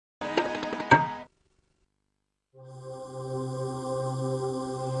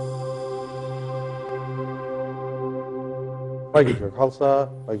Ladies and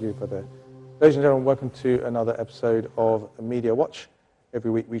gentlemen, welcome to another episode of Media Watch.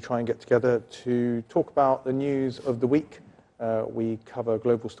 Every week we try and get together to talk about the news of the week. We cover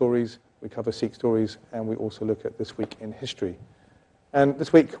global stories, we cover Sikh stories, and we also look at this week in history. And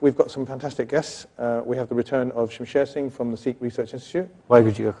this week we've got some fantastic guests. We have the return of Shamsher Singh from the Sikh Research Institute.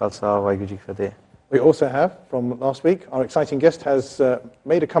 We also have, from last week, our exciting guest has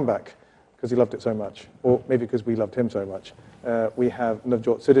made a comeback because he loved it so much, or maybe because we loved him so much. We have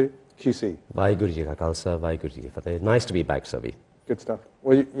Navjot Sidhu, QC. Nice to be back, Sabi. Good stuff.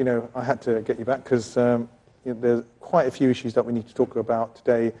 Well, you know, I had to get you back because there's quite a few issues that we need to talk about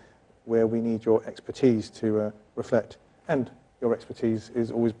today where we need your expertise to reflect. And your expertise is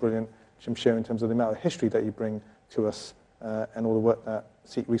always brilliant, Shamsher, in terms of the amount of history that you bring to us and all the work that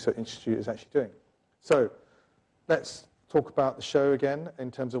Sikh Research Institute is actually doing. So let's talk about the show again in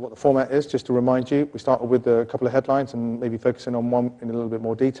terms of what the format is. Just to remind you, we start with a couple of headlines and maybe focusing on one in a little bit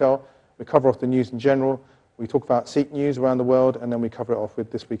more detail. We cover off the news in general. We talk about Sikh news around the world, and then we cover it off with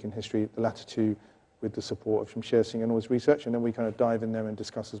This Week in History, the latter two with the support of Shamsher Singh and all his research, and then we kind of dive in there and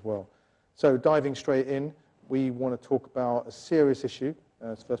discuss as well. So diving straight in, we want to talk about a serious issue.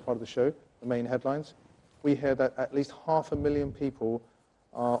 It's the first part of the show, the main headlines. We hear that at least 500,000 people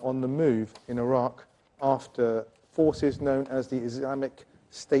are on the move in Iraq after forces known as the Islamic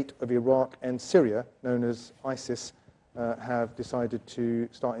State of Iraq and Syria, known as ISIS, have decided to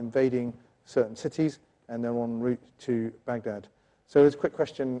start invading certain cities, and they're en route to Baghdad. So there's a quick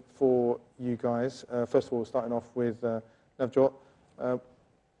question for you guys. First of all, starting off with Navjot.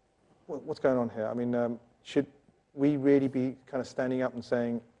 What's going on here? I mean, should we really be kind of standing up and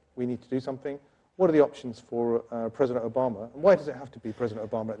saying we need to do something? What are the options for President Obama? And why does it have to be President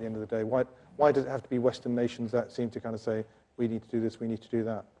Obama at the end of the day? Why does it have to be Western nations that seem to kind of say, we need to do this, we need to do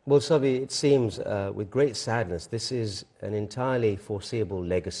that? Well, Sabi, it seems with great sadness, this is an entirely foreseeable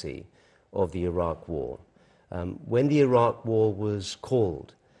legacy of the Iraq War. When the Iraq War was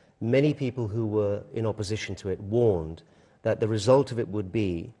called, many people who were in opposition to it warned that the result of it would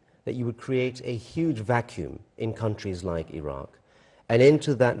be that you would create a huge vacuum in countries like Iraq. And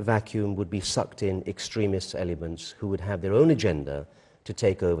into that vacuum would be sucked in extremist elements who would have their own agenda to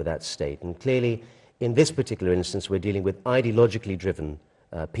take over that state. And clearly, in this particular instance, we're dealing with ideologically driven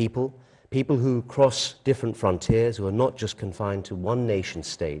people who cross different frontiers, who are not just confined to one nation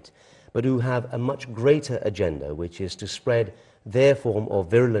state, but who have a much greater agenda, which is to spread their form of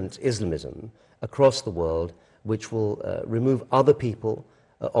virulent Islamism across the world, which will remove other people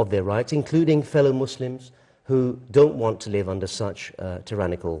of their rights, including fellow Muslims who don't want to live under such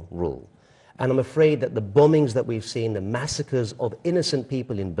tyrannical rule. And I'm afraid that the bombings that we've seen, the massacres of innocent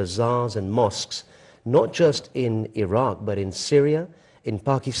people in bazaars and mosques, not just in Iraq, but in Syria, in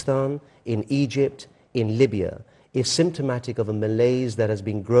Pakistan, in Egypt, in Libya, is symptomatic of a malaise that has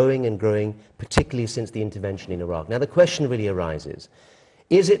been growing and growing, particularly since the intervention in Iraq. Now the question really arises,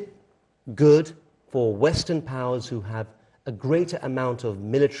 is it good for Western powers who have a greater amount of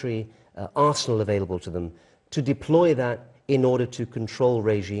military arsenal available to them to deploy that in order to control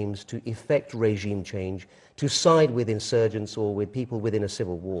regimes, to effect regime change, to side with insurgents or with people within a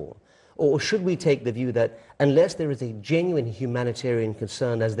civil war? Or should we take the view that unless there is a genuine humanitarian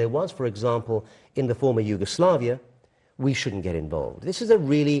concern, as there was, for example, in the former Yugoslavia, we shouldn't get involved? This is a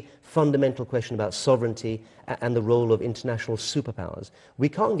really fundamental question about sovereignty and the role of international superpowers. We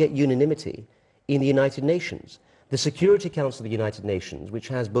can't get unanimity in the United Nations. The Security Council of the United Nations, which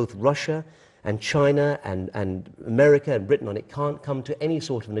has both Russia and China and America and Britain on it, can't come to any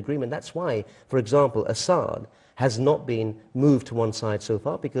sort of an agreement. That's why, for example, Assad has not been moved to one side so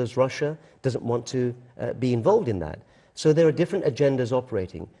far, because Russia doesn't want to be involved in that. So there are different agendas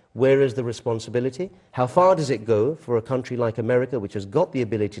operating. Where is the responsibility? How far does it go for a country like America, which has got the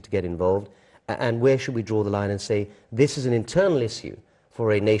ability to get involved? And where should we draw the line and say, this is an internal issue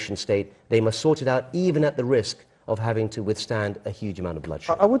for a nation state. They must sort it out, even at the risk of having to withstand a huge amount of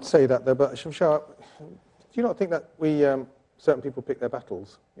bloodshed. I would say that, though, but Shamsher, do you not think that certain people pick their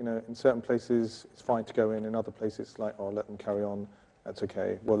battles? You know, in certain places it's fine to go in other places it's like, oh, let them carry on, that's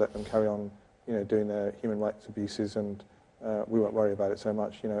okay. We'll let them carry on, you know, doing their human rights abuses, and we won't worry about it so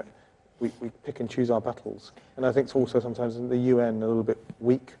much. You know, we pick and choose our battles. And I think it's also sometimes in the UN a little bit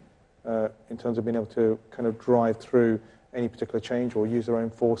weak in terms of being able to kind of drive through any particular change or use their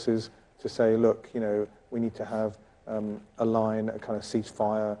own forces to say, look, you know, we need to have a line, a kind of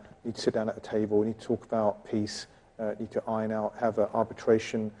ceasefire, need to sit down at a table, we need to talk about peace, need to iron out, have an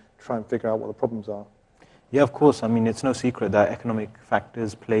arbitration, try and figure out what the problems are. Yeah, of course. I mean, it's no secret that economic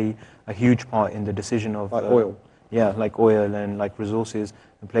factors play a huge part in the decision of... Like oil. like oil and like resources,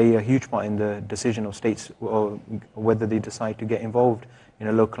 play a huge part in the decision of states or whether they decide to get involved in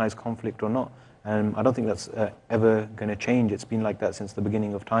a localized conflict or not. And I don't think that's ever going to change. It's been like that since the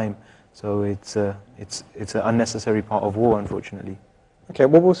beginning of time. So it's an unnecessary part of war, unfortunately. Okay,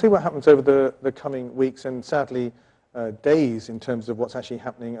 well, we'll see what happens over the coming weeks and sadly days in terms of what's actually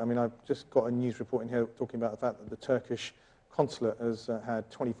happening. I mean, I've just got a news report in here talking about the fact that the Turkish consulate has had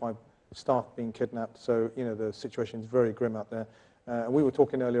 25 staff being kidnapped. So, you know, the situation is very grim out there. And we were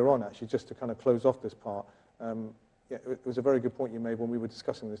talking earlier on, actually, just to kind of close off this part. Yeah, it was a very good point you made when we were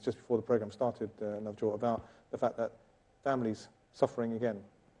discussing this just before the program started, Navjot, about the fact that families suffering again,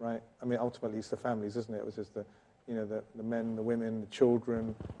 right? I mean, ultimately, it's the families, isn't it? It was just the, you know, the men, the women, the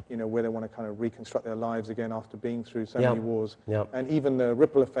children, you know, where they want to kind of reconstruct their lives again after being through so many wars. And even the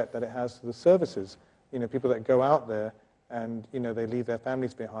ripple effect that it has to the services, you know, people that go out there and, you know, they leave their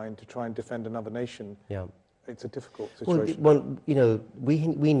families behind to try and defend another nation. It's a difficult situation. Well, you know,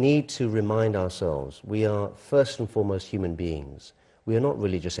 we need to remind ourselves we are first and foremost human beings. We are not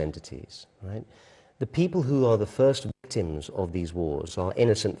religious entities, right? The people who are the first victims of these wars are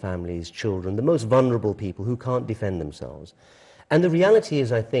innocent families, children, the most vulnerable people who can't defend themselves. And the reality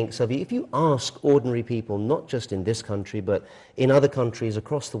is, I think, Savi, if you ask ordinary people, not just in this country, but in other countries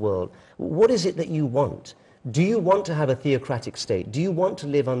across the world, what is it that you want? Do you want to have a theocratic state? Do you want to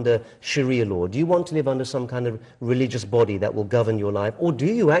live under Sharia law? Do you want to live under some kind of religious body that will govern your life? Or do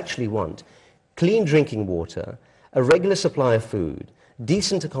you actually want clean drinking water, a regular supply of food,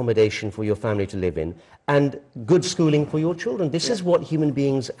 decent accommodation for your family to live in, and good schooling for your children? This is what human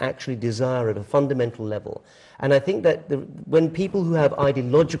beings actually desire at a fundamental level. And I think that when people who have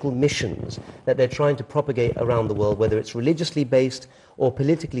ideological missions that they're trying to propagate around the world, whether it's religiously based or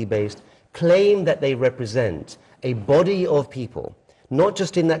politically based, claim that they represent a body of people, not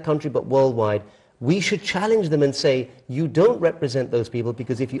just in that country but worldwide, we should challenge them and say, you don't represent those people,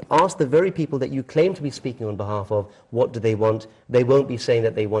 because if you ask the very people that you claim to be speaking on behalf of, what do they want, they won't be saying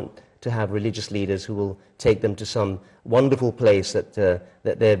that they want to have religious leaders who will take them to some wonderful place that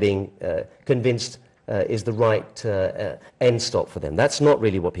they're being convinced is the right end stop for them. That's not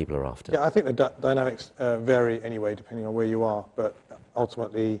really what people are after. Yeah, I think the dynamics vary anyway, depending on where you are, but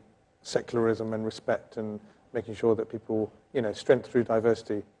ultimately secularism and respect and making sure that people, you know, strength through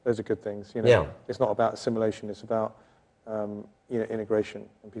diversity, those are good things. You know, it's not about assimilation, it's about you know, integration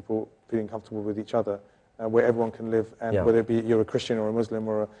and people feeling comfortable with each other, where everyone can live, and whether it be you're a Christian or a Muslim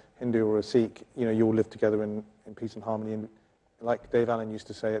or a Hindu or a Sikh, you know, you all live together in peace and harmony. And like Dave Allen used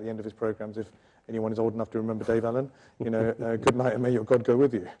to say at the end of his programs, if anyone is old enough to remember Dave Allen, you know, good night and may your God go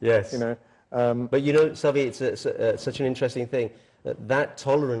with you. Yes. You know. But you know, Savi, it's such an interesting thing. That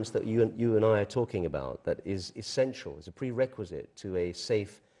tolerance that you and I are talking about, that is essential, is a prerequisite to a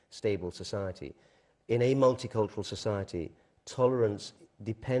safe, stable society. In a multicultural society, tolerance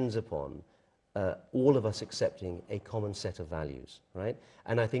depends upon all of us accepting a common set of values, right?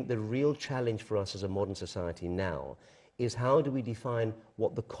 And I think the real challenge for us as a modern society now is how do we define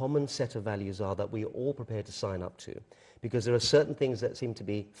what the common set of values are that we are all prepared to sign up to? Because there are certain things that seem to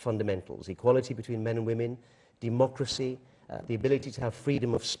be fundamentals: equality between men and women, democracy, the ability to have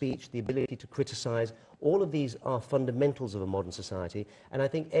freedom of speech, the ability to criticize. All of these are fundamentals of a modern society. And I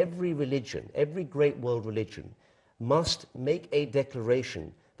think every religion, every great world religion, must make a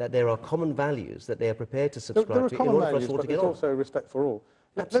declaration that there are common values that they are prepared to subscribe to in order for us all to get on. There's also respect for all.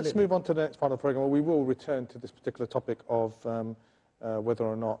 Let's move on to the next part of the program, where we will return to this particular topic of whether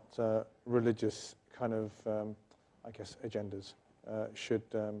or not religious kind of, I guess, agendas should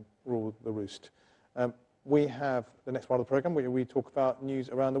rule the roost. We have the next part of the program where we talk about news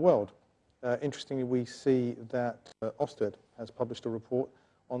around the world. Interestingly, we see that Ofsted has published a report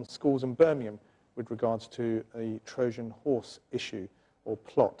on schools in Birmingham with regards to a Trojan horse issue or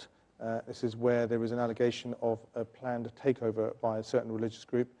plot. This is where there was an allegation of a planned takeover by a certain religious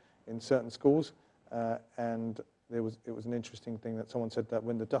group in certain schools, and it was an interesting thing that someone said that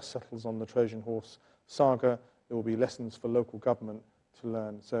when the dust settles on the Trojan horse saga, there will be lessons for local government to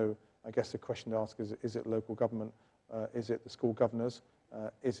learn. So I guess the question to ask is it local government? Is it the school governors?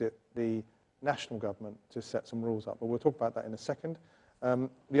 Is it the national government to set some rules up? But we'll talk about that in a second.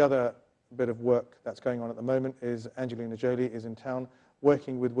 The other bit of work that's going on at the moment is Angelina Jolie is in town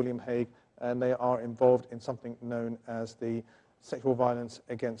working with William Hague, and they are involved in something known as the Sexual Violence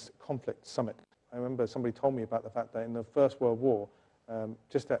Against Conflict Summit. I remember somebody told me about the fact that in the First World War,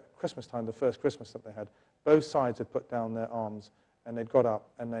 just at Christmas time, the first Christmas that they had, both sides had put down their arms and they'd got up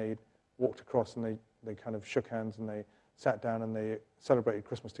and they'd walked across and they kind of shook hands and they sat down and they celebrated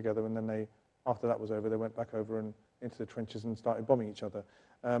Christmas together, and then they, after that was over, they went back over and into the trenches and started bombing each other.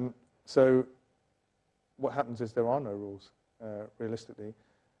 So what happens is there are no rules, realistically.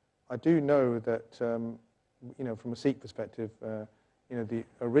 I do know that, you know, from a Sikh perspective, you know, the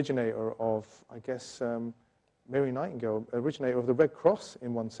originator of, I guess, Mary Nightingale, originator of the Red Cross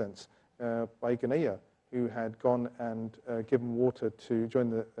in one sense, by Ganaya, who had gone and given water to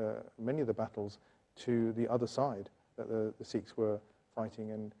join many of the battles to the other side that the Sikhs were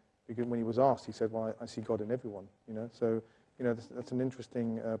fighting. And because when he was asked, he said, well, I see God in everyone, you know. So, you know, that's an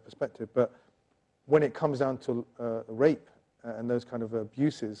interesting perspective. But when it comes down to rape and those kind of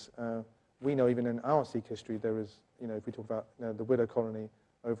abuses, we know even in our Sikh history there is, you know, if we talk about the widow colony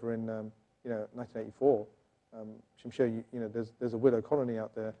over in, you know, 1984, which I'm sure you know, there's a widow colony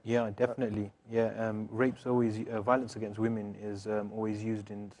out there. Yeah, definitely. Rape's always, violence against women is always used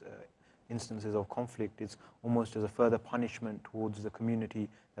in instances of conflict. It's almost as a further punishment towards the community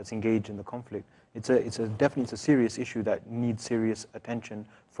that's engaged in the conflict. It's definitely a serious issue that needs serious attention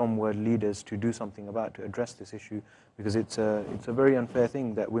from world leaders to do something about, to address this issue, because it's a very unfair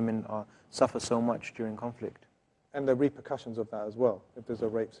thing that women suffer so much during conflict. And the repercussions of that as well, if there's a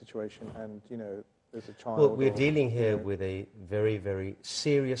rape situation and, you know, there's a child. Well, we're dealing here with a very, very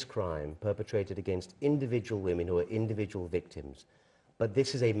serious crime perpetrated against individual women who are individual victims. But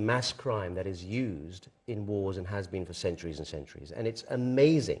this is a mass crime that is used in wars and has been for centuries and centuries. And it's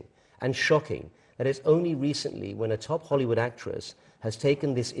amazing and shocking that it's only recently when a top Hollywood actress has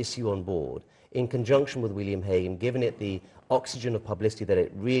taken this issue on board in conjunction with William Hague and given it the oxygen of publicity that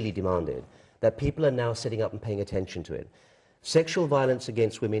it really demanded, that people are now sitting up and paying attention to it. Sexual violence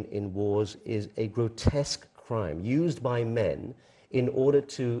against women in wars is a grotesque crime used by men in order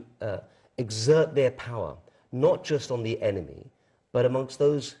to exert their power, not just on the enemy, but amongst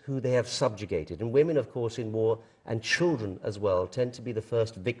those who they have subjugated. And women, of course, in war, and children as well, tend to be the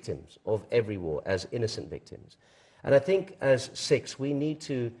first victims of every war, as innocent victims. And I think as Sikhs, we need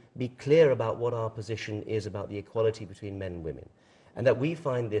to be clear about what our position is about the equality between men and women, and that we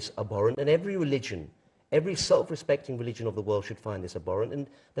find this abhorrent, and every religion, every self-respecting religion of the world should find this abhorrent. And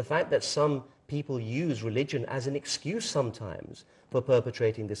the fact that some people use religion as an excuse sometimes for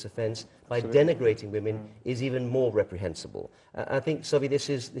perpetrating this offense by denigrating women is even more reprehensible. I think, Savi, this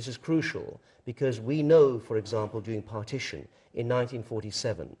is crucial, because we know, for example, during partition in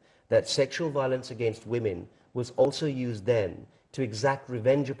 1947, that sexual violence against women was also used then to exact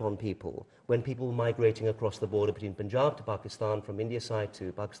revenge upon people when people were migrating across the border between Punjab to Pakistan, from India side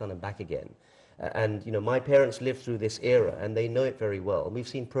to Pakistan and back again. And, you know, my parents lived through this era, and they know it very well. And we've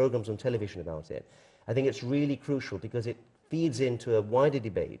seen programs on television about it. I think it's really crucial because it feeds into a wider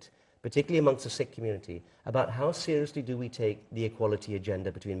debate, particularly amongst the Sikh community, about how seriously do we take the equality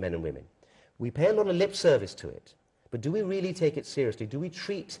agenda between men and women. We pay a lot of lip service to it, but do we really take it seriously? Do we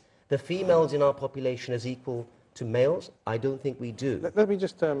treat the females in our population as equal to males? I don't think we do. Let me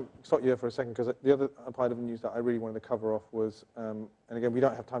just stop you there for a second, because the other part of the news that I really wanted to cover off was, and again, we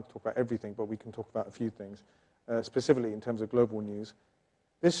don't have time to talk about everything, but we can talk about a few things, specifically in terms of global news.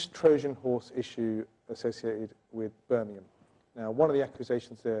 This Trojan horse issue associated with Birmingham. Now, one of the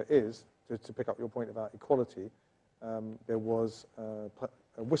accusations there is, to pick up your point about equality, there was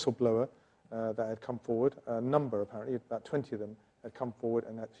a whistleblower that had come forward, a number apparently, about 20 of them had come forward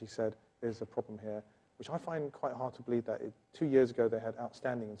and actually said, there's a problem here, which I find quite hard to believe that 2 years ago they had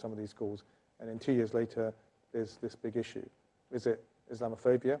outstanding in some of these schools, and then 2 years later there's this big issue. Is it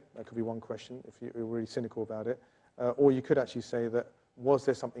Islamophobia? That could be one question if you're really cynical about it. Or you could actually say that, was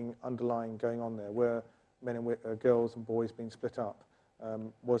there something underlying going on there? Were men and girls and boys being split up?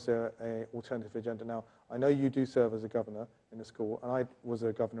 Was there an alternative agenda? Now, I know you do serve as a governor in the school, and I was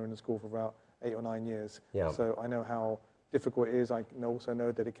a governor in the school for about 8 or 9 years. Yeah. So I know how difficult it is. I also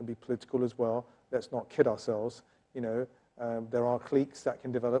know that it can be political as well. Let's not kid ourselves. You know, there are cliques that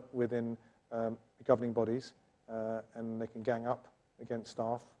can develop within the governing bodies, and they can gang up against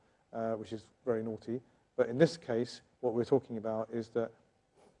staff, which is very naughty. But in this case, what we're talking about is that,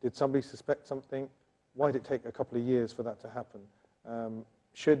 did somebody suspect something? Why did it take a couple of years for that to happen?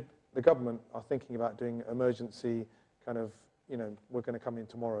 Should the government are thinking about doing emergency kind of, you know, we're going to come in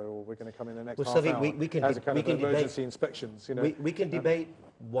tomorrow, or we're going to come in the next half hour, as a kind of emergency inspections, you know? We can debate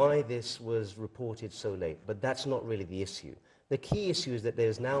why this was reported so late, but that's not really the issue. The key issue is that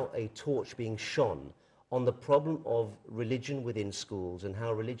there's now a torch being shone on the problem of religion within schools, and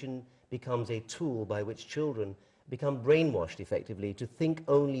how religion becomes a tool by which children become brainwashed effectively to think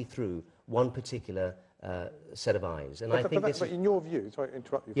only through one particular set of eyes. And but in your view, sorry to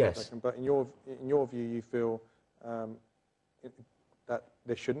interrupt you for a second, but in your view, you feel that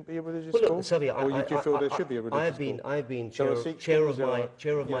there shouldn't be a religious school? Look, Savi, or you do feel there should be a religious school? I've been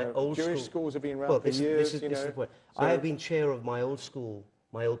chair of my old school. Jewish schools have been around for years. This is the point. I have been chair of my old school,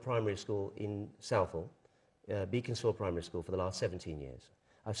 my old primary school in Southall, Beaconsfield Primary School for the last 17 years.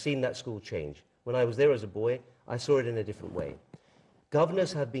 I've seen that school change. When I was there as a boy, I saw it in a different way.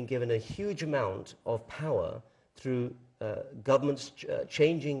 Governors have been given a huge amount of power through governments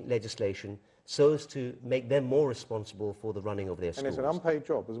changing legislation so as to make them more responsible for the running of their schools. And it's an unpaid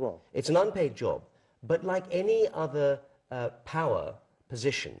job as well. It's an unpaid job. But like any other power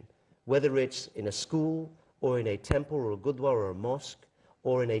position, whether it's in a school or in a temple or a gurdwara or a mosque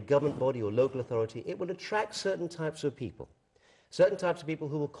or in a government body or local authority, it will attract certain types of people. Certain types of people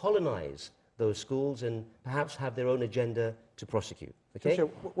who will colonize those schools and perhaps have their own agenda to prosecute. Okay? So,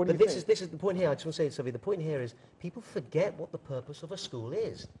 what do but you this think? is the point here. I just want to say, Savi, the point here is people forget what the purpose of a school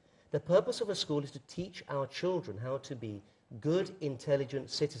is. The purpose of a school is to teach our children how to be good, intelligent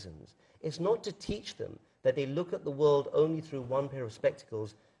citizens. It's not to teach them that they look at the world only through one pair of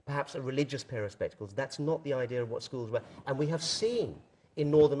spectacles, perhaps a religious pair of spectacles. That's not the idea of what schools were. And we have seen in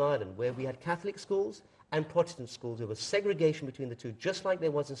Northern Ireland, where we had Catholic schools and Protestant schools, there was segregation between the two, just like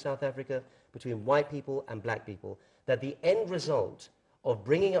there was in South Africa between white people and black people, that the end result of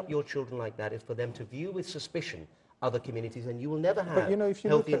bringing up your children like that is for them to view with suspicion other communities, and you will never have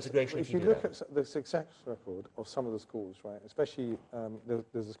healthy integration if you look at the success record of some of the schools, right, especially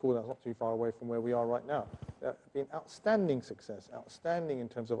there's a school that's not too far away from where we are right now, there have been outstanding success, outstanding in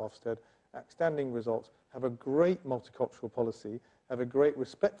terms of Ofsted, outstanding results, have a great multicultural policy, have a great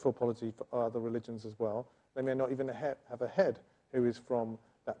respectful policy for other religions as well. They may not even have a head who is from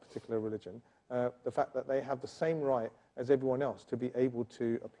that particular religion. The fact that they have the same right as everyone else to be able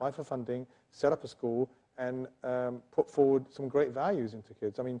to apply for funding, set up a school, and put forward some great values into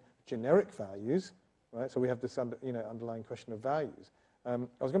kids. I mean, generic values, right? So we have this underlying question of values. I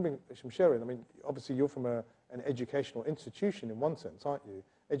was going to bring Shamshir in. I mean, obviously you're from an educational institution in one sense, aren't you?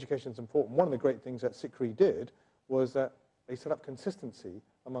 Education is important. One of the great things that Sikh History did was that they set up consistency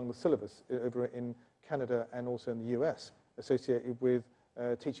among the syllabus over in Canada and also in the US associated with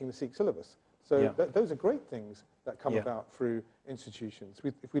teaching the Sikh syllabus. So those are great things that come about through institutions.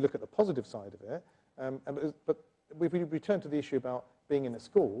 If we look at the positive side of it, but if we return to the issue about being in a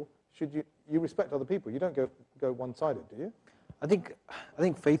school, should you respect other people? You don't go one-sided, do you? I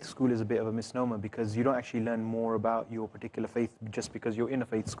think faith school is a bit of a misnomer, because you don't actually learn more about your particular faith just because you're in a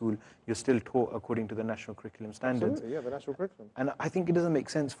faith school. You're still taught according to the national curriculum standards. Absolutely, yeah, the national curriculum. And I think it doesn't make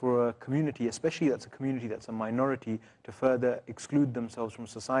sense for a community, especially that's a community that's a minority, to further exclude themselves from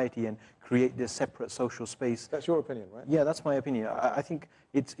society and create this separate social space. That's your opinion, right? Yeah, that's my opinion. I think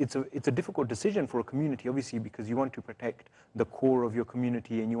it's a difficult decision for a community, obviously, because you want to protect the core of your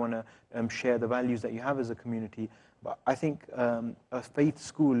community and you want to share the values that you have as a community. But I think a faith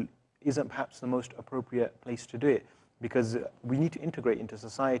school isn't perhaps the most appropriate place to do it, because we need to integrate into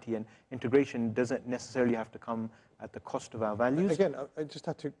society, and integration doesn't necessarily have to come at the cost of our values. Again, I just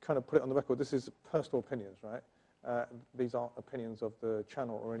have to kind of put it on the record. This is personal opinions, right? These aren't opinions of the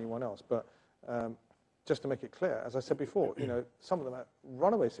channel or anyone else. But just to make it clear, as I said before, some of them are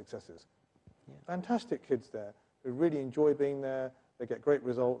runaway successes. Yeah. Fantastic kids there who really enjoy being there. They get great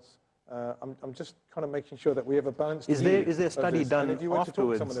results. I'm just kind of making sure that we have a balanced view. Is there a study done and if you went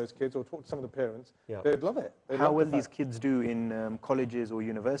afterwards? to talk to some of those kids or talk to some of the parents, they'd love it. How will these kids do in colleges or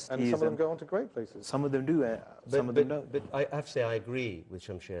universities? And some of them go on to great places. Some of them do, some of them don't. But I have to say I agree with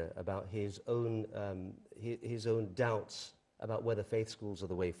Shamshir about his own doubts about whether faith schools are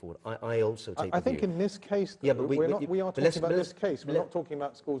the way forward. I also take I think in this case, though, we are talking about this case. We're not talking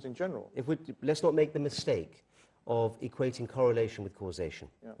about schools in general. Let's not make the mistake of equating correlation with causation.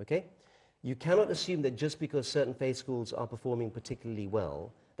 Yeah. Okay? You cannot assume that just because certain faith schools are performing particularly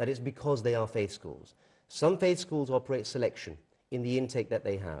well, that it's because they are faith schools. Some faith schools operate selection in the intake that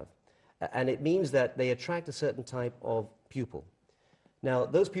they have, and it means that they attract a certain type of pupil. Now,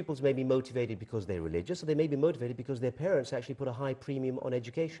 those pupils may be motivated because they're religious, or they may be motivated because their parents actually put a high premium on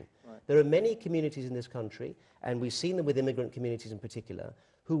education. Right. There are many communities in this country, and we've seen them with immigrant communities in particular,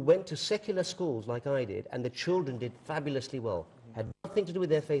 who went to secular schools like I did, and the children did fabulously well. Had nothing to do with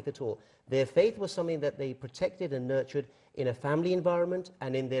their faith at all. Their faith was something that they protected and nurtured in a family environment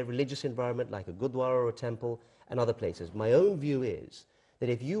and in their religious environment, like a gurdwara or a temple and other places. My own view is that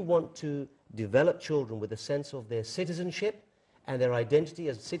if you want to develop children with a sense of their citizenship and their identity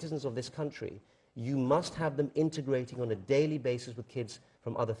as citizens of this country, you must have them integrating on a daily basis with kids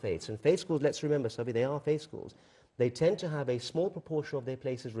from other faiths. And faith schools, let's remember, Sabi, they are faith schools. They tend to have a small proportion of their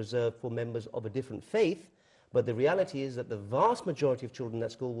places reserved for members of a different faith, but the reality is that the vast majority of children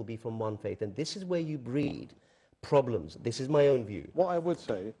at school will be from one faith, and this is where you breed problems. This is my own view. What I would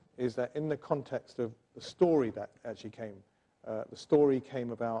say is that in the context of the story that actually came, the story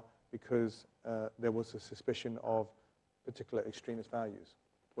came about because there was a suspicion of particular extremist values.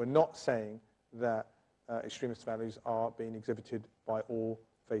 We're not saying that extremist values are being exhibited by all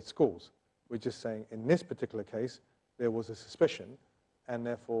faith schools. We're just saying in this particular case, there was a suspicion, and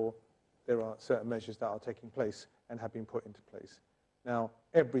therefore there are certain measures that are taking place and have been put into place. Now,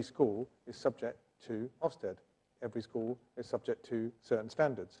 every school is subject to Ofsted. Every school is subject to certain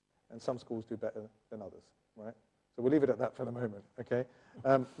standards, and some schools do better than others, right? So we'll leave it at that for the moment, okay?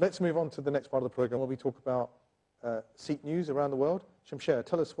 Let's move on to the next part of the program where we talk about Sikh news around the world. Shamsher,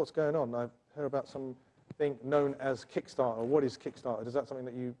 tell us what's going on. I've heard about something known as Kickstarter. What is Kickstarter? Is that something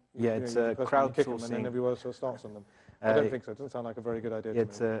that you it's a crowdsourcing, and then everyone else starts on them? I don't think so. It doesn't sound like a very good idea to me.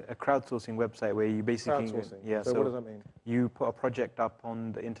 It's a crowdsourcing website where you basically... Crowdsourcing. Yeah, so what does that mean? You put a project up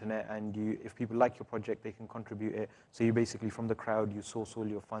on the internet, and if people like your project, they can contribute it. So you basically, from the crowd, you source all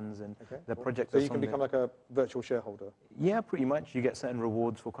your funds, and the project... So you can become like a virtual shareholder? Yeah, pretty much. You get certain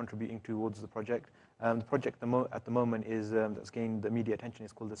rewards for contributing towards the project. The project at the moment is that's gained the media attention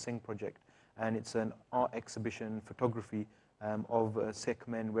is called the Singh Project, and it's an art exhibition photography of Sikh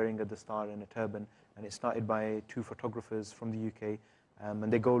men wearing a dastar and a turban, and it started by 2 photographers from the UK,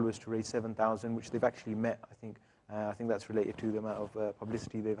 and their goal was to raise 7,000, which they've actually met, I think. I think that's related to the amount of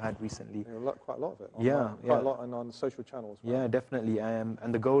publicity they've had recently. Yeah, quite a lot of it. Quite a lot, and on social channels. Right? Yeah, definitely.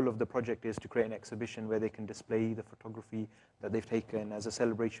 And the goal of the project is to create an exhibition where they can display the photography that they've taken as a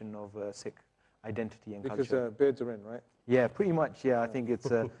celebration of Sikh identity and culture. Because beards are in, right? Yeah, pretty much. Yeah, I think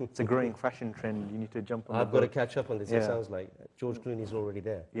it's a growing fashion trend. You need to jump on. I've got to catch up on this. It sounds like George Clooney's already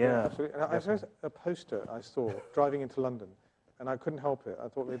there. Yeah, absolutely. And I saw a poster I saw driving into London, and I couldn't help it. I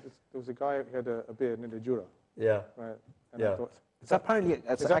thought there was a guy who had a beard and a jura. Yeah. Right. And Yeah. I thought, it's apparently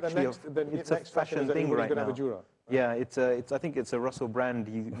it's actually it's a fashion thing right now. Have a jura, right? Yeah, I think it's a Russell Brand.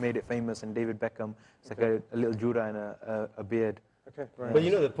 He made it famous, and David Beckham. It's like a little jura and a beard. Okay, right. But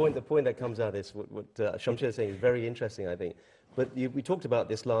you know, the point that comes out of this, what Shamsher is saying is very interesting, I think. But we talked about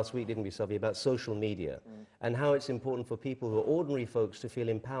this last week, didn't we, Savi, about social media and how it's important for people who are ordinary folks to feel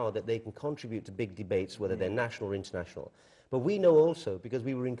empowered that they can contribute to big debates, whether they're national or international. But we know also, because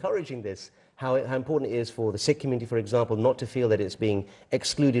we were encouraging this, how important it is for the Sikh community, for example, not to feel that it's being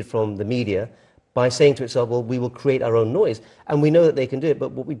excluded from the media by saying to itself, well, we will create our own noise. And we know that they can do it,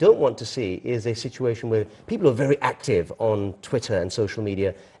 but what we don't want to see is a situation where people who are very active on Twitter and social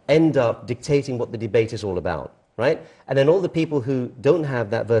media end up dictating what the debate is all about, right? And then all the people who don't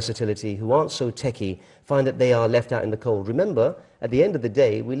have that versatility, who aren't so techie, find that they are left out in the cold. Remember, at the end of the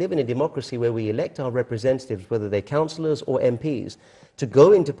day, we live in a democracy where we elect our representatives, whether they're councillors or MPs, to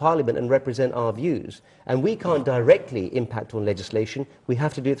go into Parliament and represent our views. And we can't directly impact on legislation. We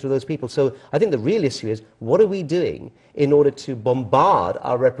have to do it through those people. So I think the real issue is, what are we doing in order to bombard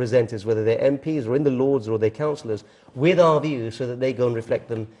our representatives, whether they're MPs or in the Lords or they're councillors, with our views so that they go and reflect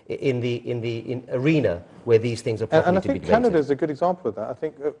them in the arena where these things are properly to be debated. And I think Canada is a good example of that. I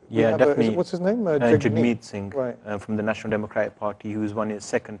think yeah, definitely. What's his name? Jagmeet Singh, right. From the National Democratic Party, who's won his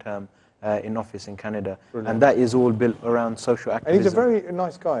 2nd term in office in Canada. Brilliant. And that is all built around social activism. And he's a very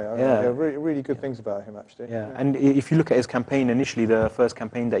nice guy. Yeah. Really good things about him, actually. Yeah. And if you look at his campaign initially, the first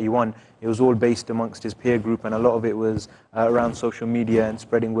campaign that he won, it was all based amongst his peer group, and a lot of it was around social media and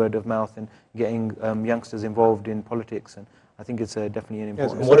spreading word of mouth and getting youngsters involved in politics. And I think it's definitely an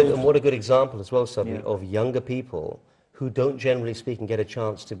important... And what a good example as well, Sabi, of younger people who don't, generally speaking, get a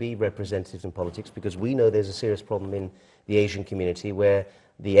chance to be representatives in politics, because we know there's a serious problem in the Asian community where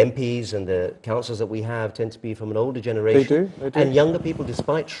the MPs and the councillors that we have tend to be from an older generation. They do. And younger people,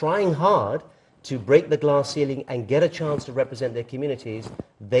 despite trying hard to break the glass ceiling and get a chance to represent their communities,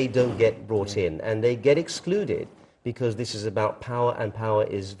 they don't get brought in, and they get excluded because this is about power, and power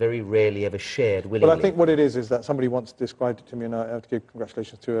is very rarely ever shared willingly. Well, I think what it is that somebody once described it to me, and I have to give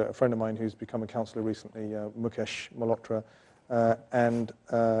congratulations to a friend of mine who's become a councillor recently, Mukesh Malhotra,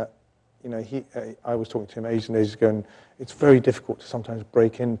 you know, I was talking to him ages and ages ago, and it's very difficult to sometimes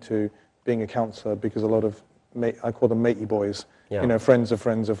break into being a councillor because a lot of, I call them matey boys, you know, friends of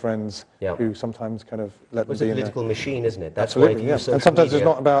friends of friends, who sometimes kind of let them be in there. It's a political machine, isn't it? That's absolutely, yeah. And sometimes it's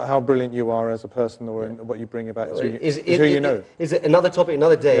not about how brilliant you are as a person or in what you bring about, it's who you know. Is it another topic,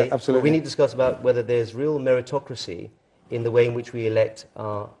 another day? Yeah, absolutely. We need to discuss about whether there's real meritocracy in the way in which we elect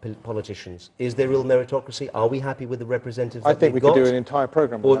our politicians. Is there real meritocracy? Are we happy with the representatives I think we could do an entire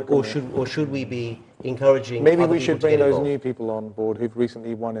programme on that, or should we be encouraging maybe we should bring those new people on board who've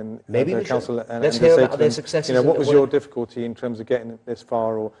recently won in the council, and let's hear about their successes. You know, what was your difficulty in terms of getting this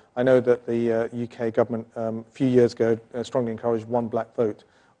far? Or I know that the UK government a few years ago strongly encouraged one black vote,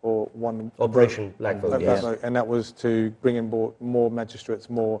 or one Operation Black Vote, yes. And that was to bring in more magistrates,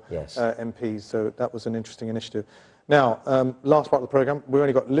 more MPs. So that was an interesting initiative. Now, last part of the programme, we've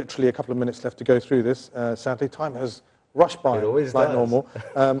only got literally a couple of minutes left to go through this. Sadly, time has rushed by It always like does. normal.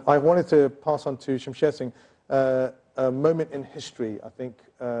 I wanted to pass on to Shamsher Singh. A moment in history, I think,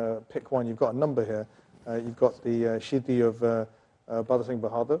 pick one. You've got a number here. You've got the Shahidi of Bhadra Singh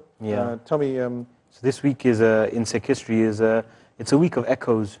Bahadur. Yeah. Tell me... So this week is in Sikh history it's a week of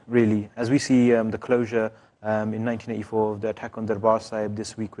echoes, really. As we see the closure in 1984 of the attack on Darbar Sahib,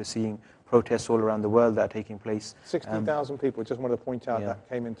 this week we're seeing protests all around the world that are taking place. 60,000 people, just wanted to point out, that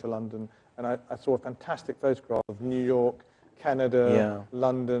came into London. And I saw a fantastic photograph of New York, Canada,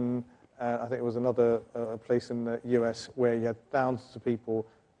 London, I think it was another place in the US where you had thousands of people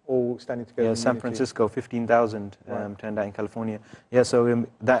all standing together. Yeah, San Francisco, 15,000 turned out in California. Yeah, so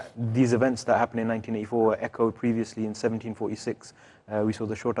these events that happened in 1984 were echoed previously in 1746. We saw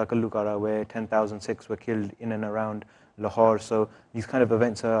the Chota Kallukara where 10,000 Sikhs were killed in and around Lahore. So these kind of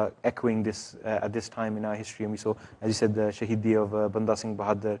events are echoing this at this time in our history. And we saw, as you said, the Shahidi of Banda Singh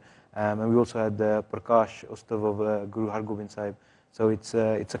Bahadur, and we also had the Prakash Ustav of Guru Har Gobind Sahib. So it's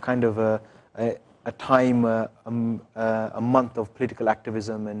a kind of a time, a month of political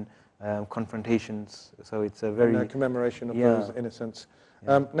activism and confrontations. So it's a very... And commemoration of those innocents.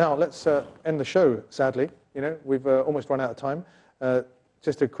 Now let's end the show, sadly. You know, we've almost run out of time.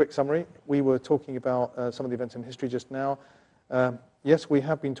 Just a quick summary. We were talking about some of the events in history just now. Yes, we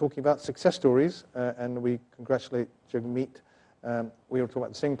have been talking about success stories, and we congratulate Jagmeet. We were talking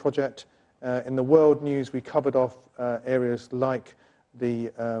about the Singh Project. In the world news, we covered off areas like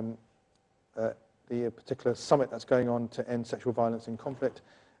the particular summit that's going on to end sexual violence in conflict.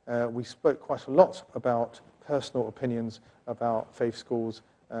 We spoke quite a lot about personal opinions about faith schools,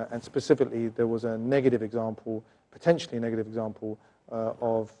 and specifically there was a negative example, potentially a negative example,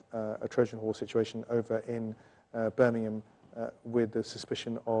 of a Trojan horse situation over in Birmingham with the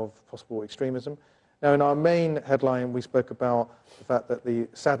suspicion of possible extremism. Now, in our main headline, we spoke about the fact that the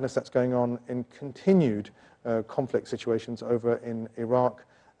sadness that's going on in continued conflict situations over in Iraq,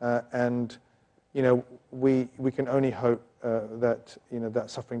 and you know, we can only hope that that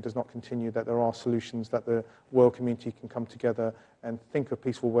suffering does not continue, that there are solutions, that the world community can come together and think of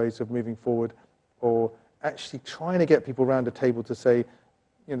peaceful ways of moving forward, or actually trying to get people around a table to say,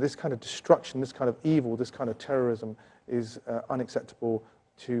 this kind of destruction, this kind of evil, this kind of terrorism is unacceptable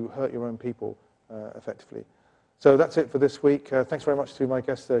to hurt your own people effectively. So that's it for this week. Thanks very much to my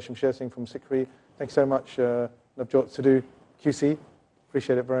guest, Shamsher Singh from Sikh History. Thanks so much, Navjot Sidhu, QC.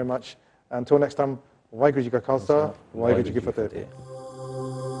 Appreciate it very much. Until next time, Waheguru Ji Ka Khalsa, Waheguru Ji Ki Fateh.